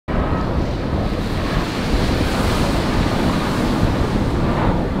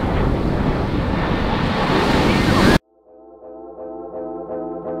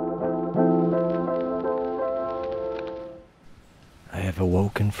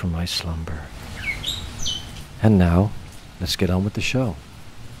awoken from my slumber. And now, let's get on with the show.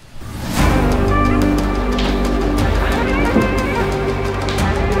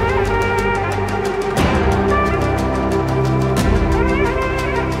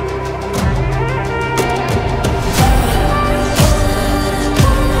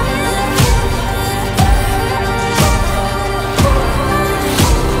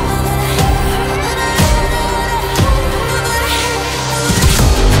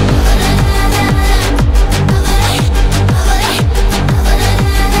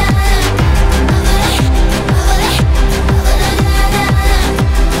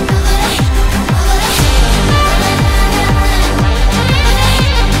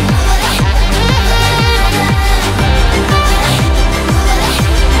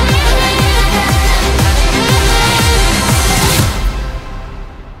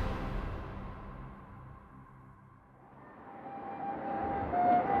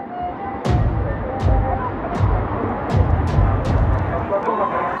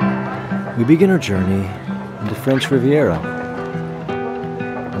 We begin our journey in the French Riviera,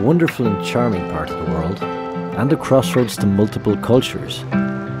 a wonderful and charming part of the world, and a crossroads to multiple cultures.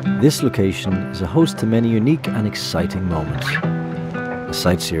 This location is a host to many unique and exciting moments. A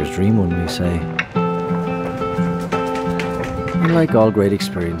sightseer's dream, one may say. And like all great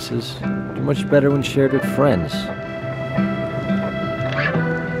experiences, they're much better when shared with friends.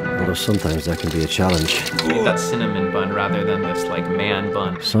 Although sometimes that can be a challenge. That cinnamon bun rather than this like man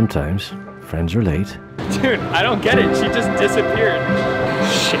bun. Sometimes friends are late. Dude, I don't get it. She just disappeared.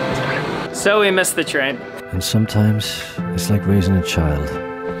 Shit. So we missed the train. And sometimes it's like raising a child.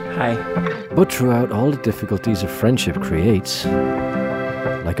 Hi. But throughout all the difficulties a friendship creates,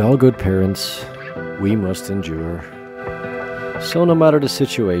 like all good parents, we must endure. So no matter the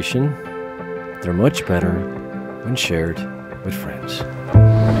situation, they're much better when shared with friends.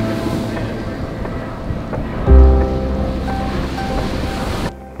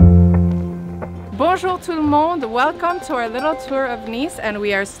 Bonjour tout le monde, welcome to our little tour of Nice, and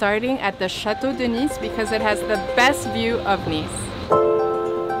we are starting at the Château de Nice because it has the best view of Nice.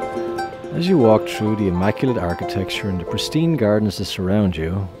 As you walk through the immaculate architecture and the pristine gardens that surround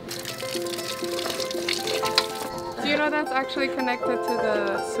you, do you know that's actually connected to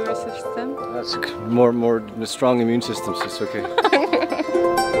the sewer system? that's more strong immune system, so it's okay.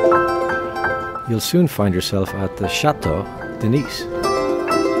 You'll soon find yourself at the Château de Nice.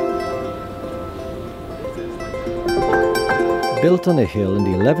 Built on a hill in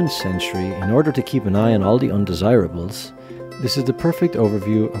the 11th century in order to keep an eye on all the undesirables, this is the perfect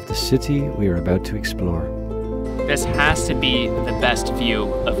overview of the city we are about to explore. This has to be the best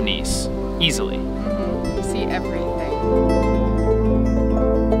view of Nice, easily. You see everything.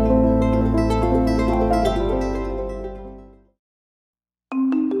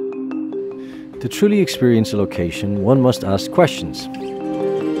 To truly experience a location, one must ask questions.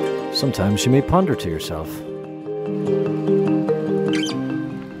 Sometimes you may ponder to yourself,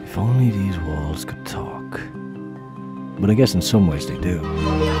 if only these walls could talk. But I guess in some ways they do.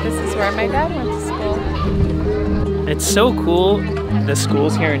 This is where my dad went to school. It's so cool, the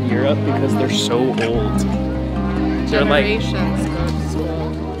schools here in Europe, because they're so old. They're like Generations go to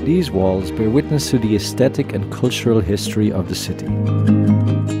school. These walls bear witness to the aesthetic and cultural history of the city.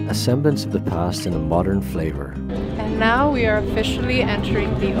 A semblance of the past in a modern flavor. And now we are officially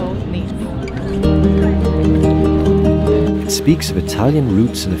entering the old Nice. It speaks of Italian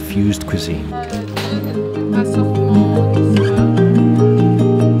roots and a fused cuisine.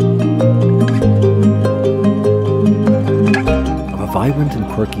 Of a vibrant and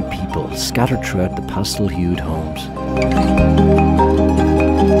quirky people scattered throughout the pastel-hued homes.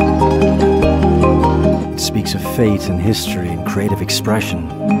 It speaks of fate and history and creative expression.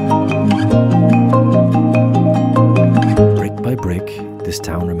 Brick by brick, this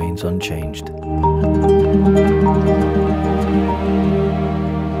town remains unchanged.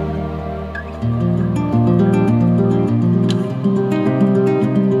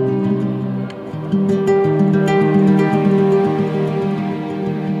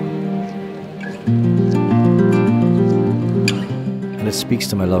 And it speaks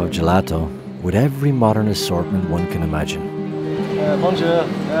to my love of gelato, with every modern assortment one can imagine. Bonjour.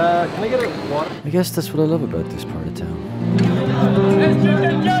 Can I get a water? I guess that's what I love about this part of town.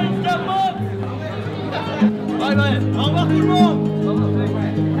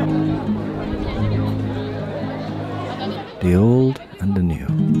 The old and the new.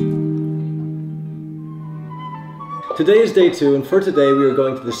 Today is day 2, and for today we are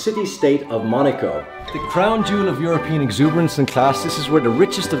going to the city-state of Monaco. The crown jewel of European exuberance and class, this is where the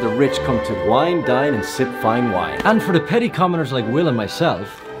richest of the rich come to wine, dine and sip fine wine. And for the petty commoners like Will and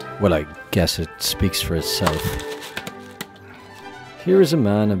myself, well, I guess it speaks for itself. Here is a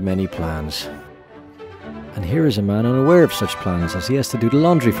man of many plans. And here is a man unaware of such plans as he has to do the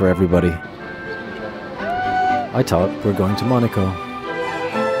laundry for everybody. I thought we're going to Monaco.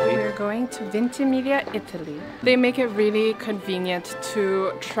 We're going to Ventimiglia, Italy. They make it really convenient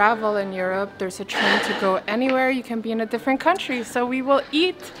to travel in Europe. There's a train to go anywhere. You can be in a different country. So we will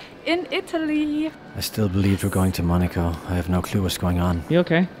eat in Italy. I still believe we're going to Monaco. I have no clue what's going on. You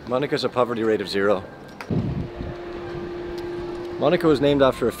okay? Monaco's a poverty rate of 0. Monaco is named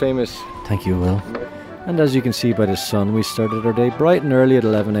after a famous... Thank you, Will. And as you can see by the sun, we started our day bright and early at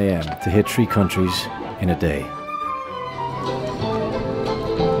 11 AM to hit 3 countries in a day.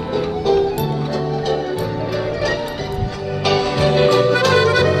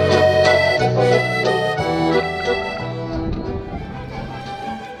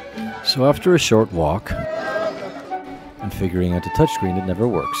 So after a short walk and figuring out the touchscreen, it never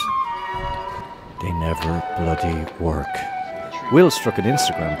works. They never bloody work. Will struck an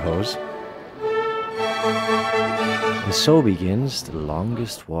Instagram pose. And so begins the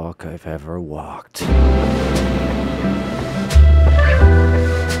longest walk I've ever walked.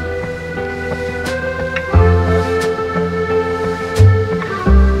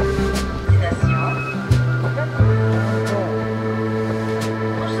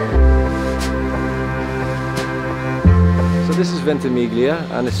 So this is Ventimiglia,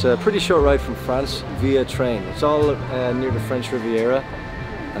 and it's a pretty short ride from France via train. It's all near the French Riviera.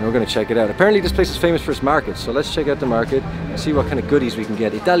 And we're going to check it out. Apparently this place is famous for its market, so let's check out the market and see what kind of goodies we can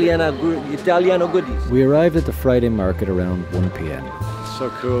get. Italiano goodies. We arrived at the Friday market around 1 PM. So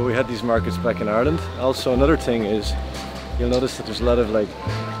cool, we had these markets back in Ireland. Also another thing is, you'll notice that there's a lot of like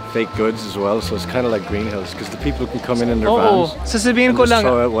fake goods as well, so it's kind of like greenhouse, because the people can come in their vans sasabihin ko lang.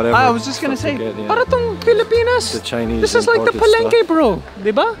 I was just gonna say, para tong Pilipinas, the Chinese this is like the palengke, bro.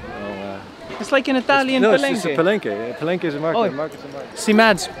 Diba? It's like an Italian no, palenque. It's just a palenque. A palenque is a market. Oh. A market's a market. See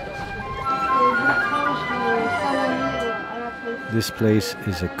Madz. This place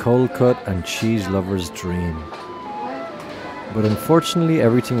is a cold cut and cheese lover's dream. But unfortunately,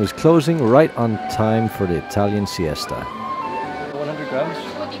 everything was closing right on time for the Italian siesta. 100 grams?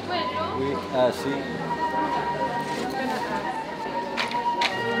 Oui, si.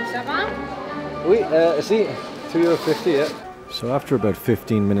 Oui, si. €2.50, yeah. So after about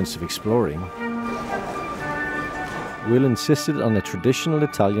 15 minutes of exploring, Will insisted on a traditional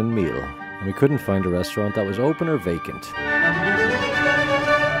Italian meal, and we couldn't find a restaurant that was open or vacant.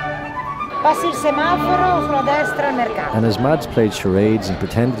 Passi il semaforo sulla destra al mercato. And as Madz played charades and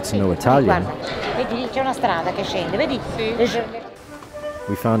pretended to know Italian, Vedi, c'è una strada che scende, vedi?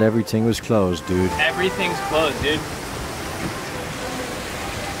 we found everything was closed, dude. Everything's closed, dude.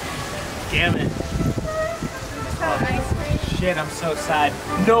 Damn it. Shit, I'm so sad.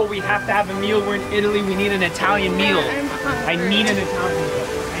 No, we have to have a meal. We're in Italy. We need an Italian meal. I need an Italian meal.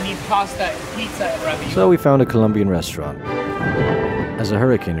 I need pasta, pizza, and ravioli. So we found a Colombian restaurant as a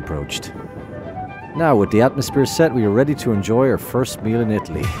hurricane approached. Now, with the atmosphere set, we are ready to enjoy our first meal in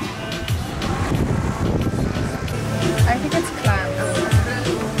Italy. I think it's clams.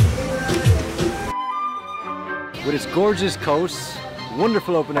 With its gorgeous coasts,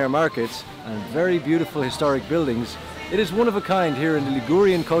 wonderful open-air markets, and very beautiful historic buildings, it is one of a kind here in the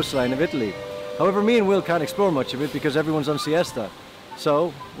Ligurian coastline of Italy. However, me and Will can't explore much of it because everyone's on siesta.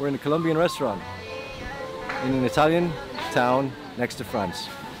 So, we're in a Colombian restaurant in an Italian town next to France.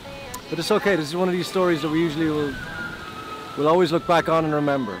 But it's okay, this is one of these stories that we usually will always look back on and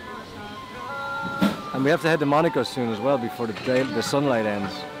remember. And we have to head to Monaco soon as well before the sunlight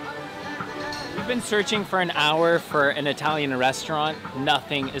ends. We've been searching for an hour for an Italian restaurant.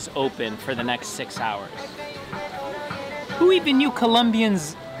 Nothing is open for the next 6 hours. Who even knew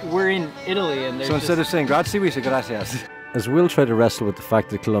Colombians were in Italy? And so instead of saying grazie, we say gracias. As Will tried to wrestle with the fact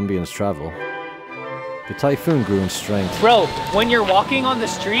that Colombians travel, the typhoon grew in strength. Bro, when you're walking on the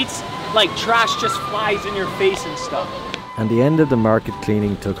streets, like trash just flies in your face and stuff. And the end of the market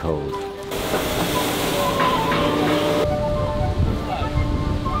cleaning took hold.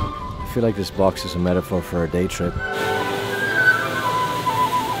 I feel like this box is a metaphor for a day trip.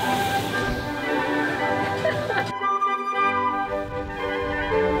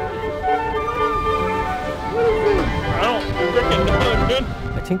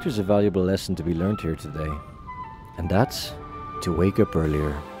 I think there's a valuable lesson to be learned here today, and that's to wake up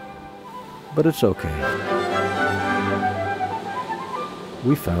earlier. But it's okay.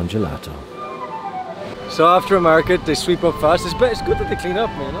 We found gelato. So after a market, they sweep up fast. It's good that they clean up,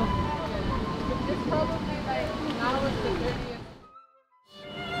 you know? It's probably like now it's the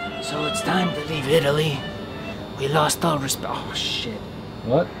 30th. So it's time to leave Italy. We lost all respect. Oh shit.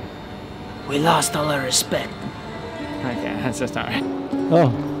 What? We lost all our respect. Okay, that's just alright. Oh.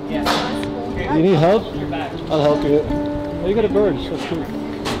 Yeah. You need help? You're back. I'll help you. Oh, you got a bird. That's cool.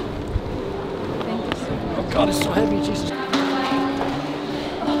 Thank you so much. Oh God, it's so heavy, Jesus.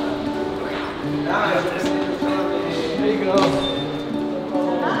 There you go.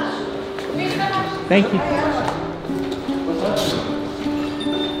 Thank you.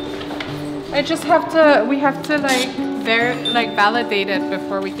 I just have to, we have to like validate it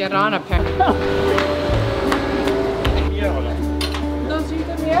before we get on apparently. Those you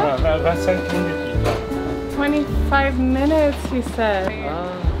them here? 25 minutes, he said.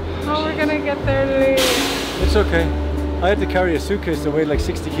 How we're gonna get there late? It's okay. I had to carry a suitcase that weighed like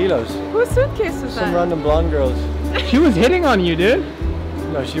 60 kilos. Whose suitcase is Some that? random blonde girls. She was hitting on you, dude.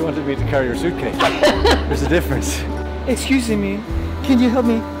 No, she wanted me to carry her suitcase. There's a difference. Excuse me, can you help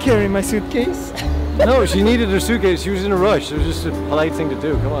me carry my suitcase? No, she needed her suitcase. She was in a rush. It was just a polite thing to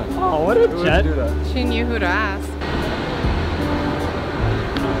do. Come on. Oh, what a Who would jet. do that? She knew who to ask.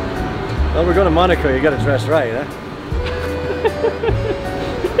 Well, we're going to Monaco. You got to dress right, huh?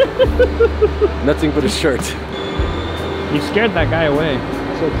 Nothing but a shirt. You scared that guy away.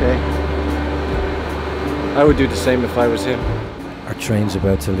 It's okay. I would do the same if I was him. Our train's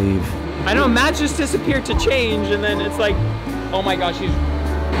about to leave. I know, Madz just disappeared to change, and then it's like, oh my gosh, she's...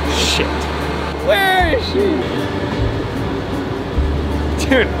 Shit. Where is she?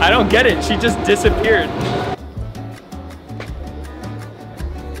 Dude, I don't get it. She just disappeared.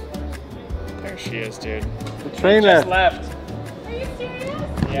 There she is, dude. The train Just left. left. Are you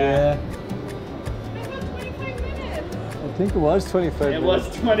serious? Yeah. I got 25 minutes. I think it was 25 minutes. It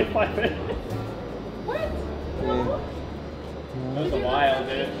was 25 minutes. What? That was a while,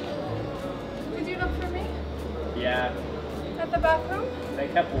 dude. Did you look for me? Yeah. At the bathroom? They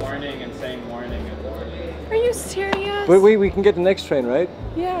kept warning and saying warning and warning. Are you serious? Wait, we can get the next train, right?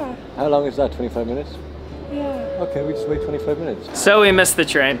 Yeah. How long is that? 25 minutes? Yeah. Okay, we just wait 25 minutes. So we missed the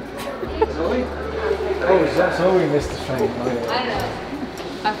train. Zoe? Oh, so we missed the train. Oh, yeah.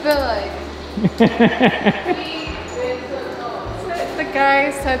 I feel like the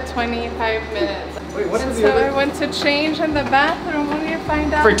guy said 25 minutes. Wait, what's And the so other? I went to change in the bathroom. What do you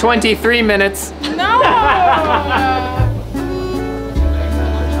find out? For 23 minutes. No!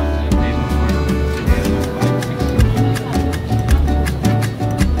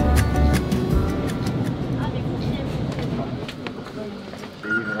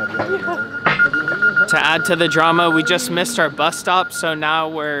 To add to the drama, we just missed our bus stop, so now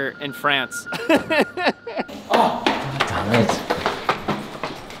we're in France.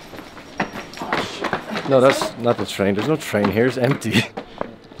 No, that's not the train. There's no train here. It's empty.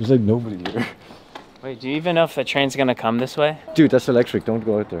 There's like nobody here. Wait, do you even know if the train's gonna come this way? Dude, that's electric. Don't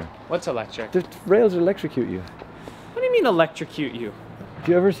go out there. What's electric? The rails electrocute you. What do you mean electrocute you?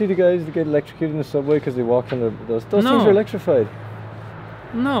 Do you ever see the guys that get electrocuted in the subway because they walk on those No. things are electrified?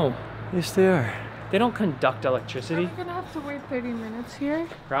 No, Yes, they are. they don't conduct electricity. We're gonna have to wait 30 minutes here.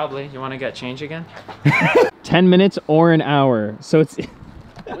 Probably. You wanna get change again? 10 minutes or an hour. So it's...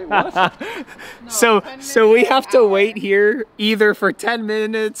 Wait, what? So 10 we minutes, have an to hour. wait here either for 10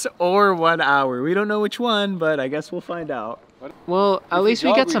 minutes or 1 hour. We don't know which one, but I guess we'll find out. Well, at If least we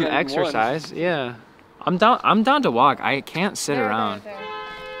we jog, get we some get in one. exercise. Yeah. I'm down to walk. I can't sit There, around. there,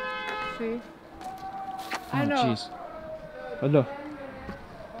 there. See? I Oh, know. jeez. Hello.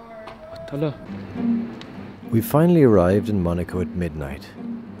 Hello. We finally arrived in Monaco at midnight.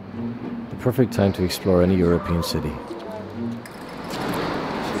 The perfect time to explore any European city.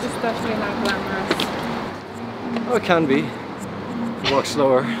 This is definitely not glamorous. Oh, it can be. Walk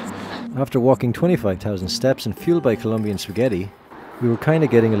slower. After walking 25,000 steps and fueled by Colombian spaghetti, we were kind of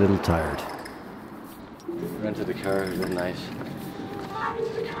getting a little tired. Rented the car. It was nice.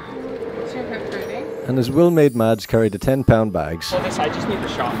 Is your hip hurting? And as Will made Madz carry the 10-pound bags, Well, I just need the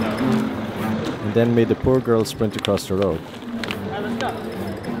shot though. and then made the poor girl sprint across the road. Alright, let's go.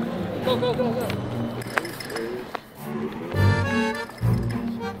 Go, go, go, go.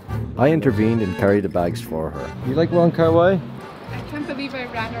 I intervened and carried the bags for her. You like Ron Carway? I can't believe I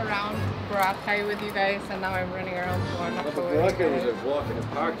ran around Boracay with you guys and now I'm running around Monaco. Boracay was a walk in the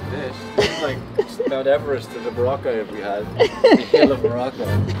park to this. It's like Mount Everest to the Boracay we had. The hill of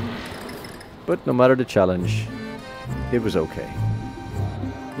Boracay. But no matter the challenge, it was okay.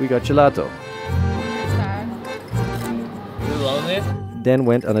 We got gelato, Sad. You lonely? then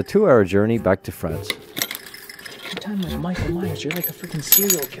went on a 2-hour journey back to France. pretend like Michael Myers. You're like a freaking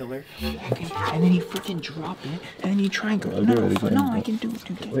serial killer. Okay? And then you freaking drop it, and then you try and go. I'll do it again. No, I can do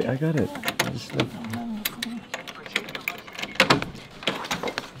it. Okay? Wait, I got it.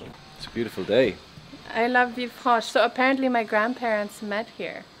 It's a beautiful day. I love Villefranche. So apparently my grandparents met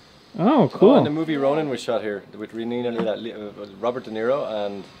here. Oh, cool. Oh, and the movie Ronin was shot here with Robert De Niro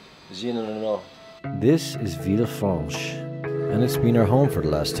and Jean Reno. This is Villefranche, and it's been our home for the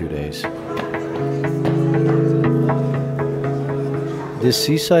last 2 days. This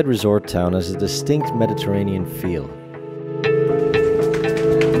seaside resort town has a distinct Mediterranean feel.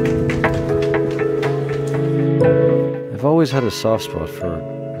 I've always had a soft spot for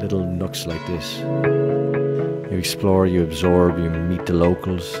little nooks like this. You explore, you absorb, you meet the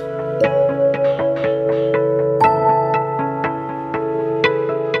locals.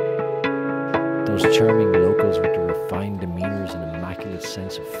 Those charming locals with their refined demeanors and immaculate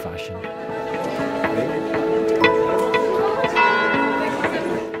sense of fashion.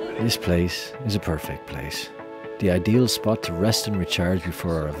 This place is a perfect place. The ideal spot to rest and recharge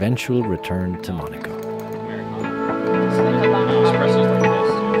before our eventual return to Monaco.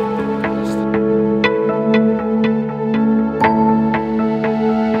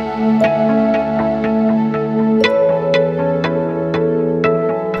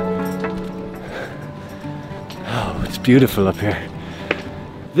 Oh, it's beautiful up here.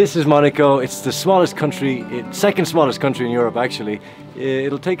 This is Monaco. It's the smallest country, second smallest country in Europe actually.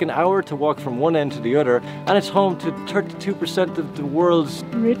 It'll take an hour to walk from one end to the other, and it's home to 32% of the world's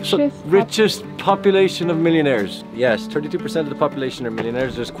richest population of millionaires. Yes, 32% of the population are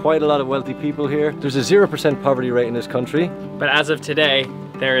millionaires. There's quite a lot of wealthy people here. There's a 0% poverty rate in this country. But as of today,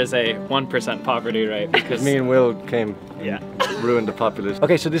 there is a 1% poverty rate because Me and Will came and ruined the populace.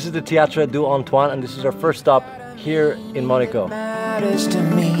 Okay, so this is the Théâtre du Antoine, and this is our first stop here in Monaco. Matters to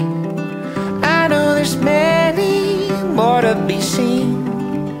me. I know there's many more to be seen,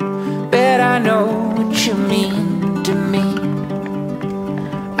 but I know what you mean to me.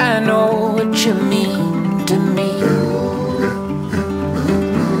 I know what you mean to me.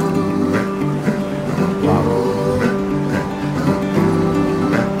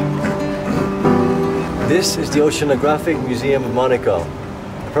 This is the Oceanographic Museum of Monaco.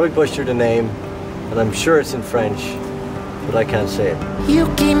 I probably butchered the name, and I'm sure it's in French, but I can't say it. You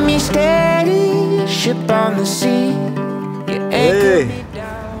keep me steady, ship on the sea. You anchor me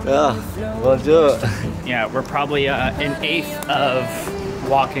down. Bonjour. yeah, we're probably an eighth of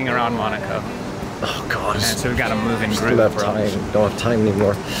walking around Monaco. Oh God. And so we've got to move in Still group. have time. Don't have time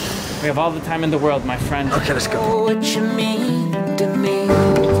anymore. We have all the time in the world, my friend. Okay, let's go. Know what you mean to me.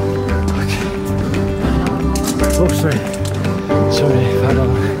 Oh, sorry. Sorry, pardon.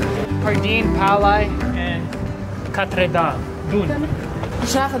 Pardine, Palais, and Cathédrale. Dune.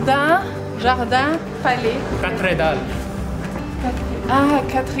 Jardin, palais. Cathédrale. Ah,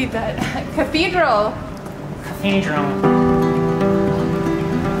 cathedral. Cathedral. Cathedral.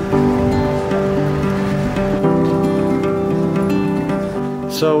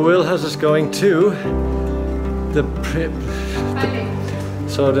 So Will has us going to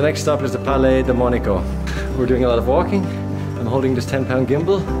so the next stop is the Palais de Monaco. We're doing a lot of walking. I'm holding this 10-pound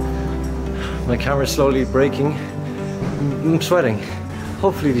gimbal. My camera's slowly breaking. I'm sweating.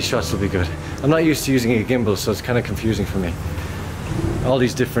 Hopefully these shots will be good. I'm not used to using a gimbal, so it's kind of confusing for me. All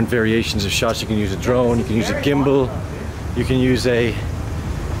these different variations of shots. You can use a drone, you can use a gimbal, you can use you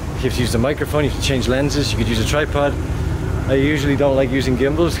have to use the microphone, you can change lenses, you could use a tripod. I usually don't like using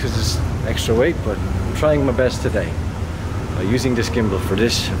gimbals because it's extra weight, but I'm trying my best today by using this gimbal for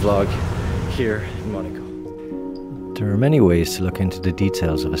this vlog here in Monaco. There are many ways to look into the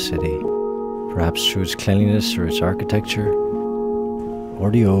details of a city, perhaps through its cleanliness or its architecture,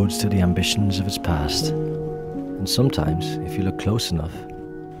 or the odes to the ambitions of its past. And sometimes, if you look close enough,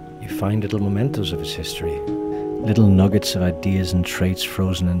 you find little mementos of its history, little nuggets of ideas and traits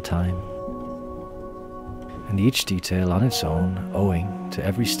frozen in time. And each detail on its own, owing to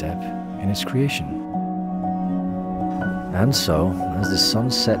every step in its creation. And so, as the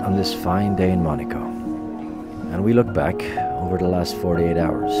sun set on this fine day in Monaco, and we look back over the last 48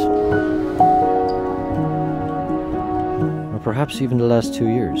 hours, or perhaps even the last 2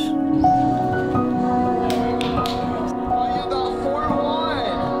 years.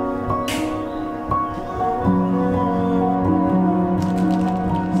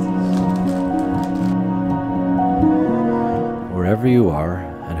 Wherever you are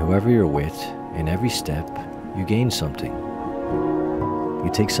and whoever you're with, in every step, you gain something. You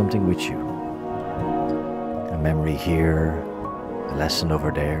take something with you. A memory here, a lesson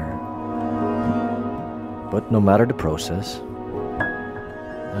over there. But no matter the process,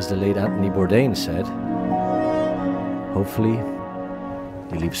 as the late Anthony Bourdain said, Hopefully,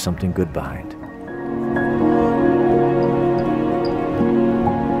 you leave something good behind.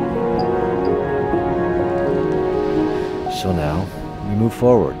 So now, we move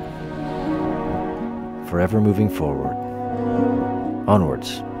forward. Forever moving forward.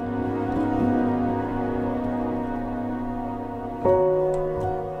 Onwards.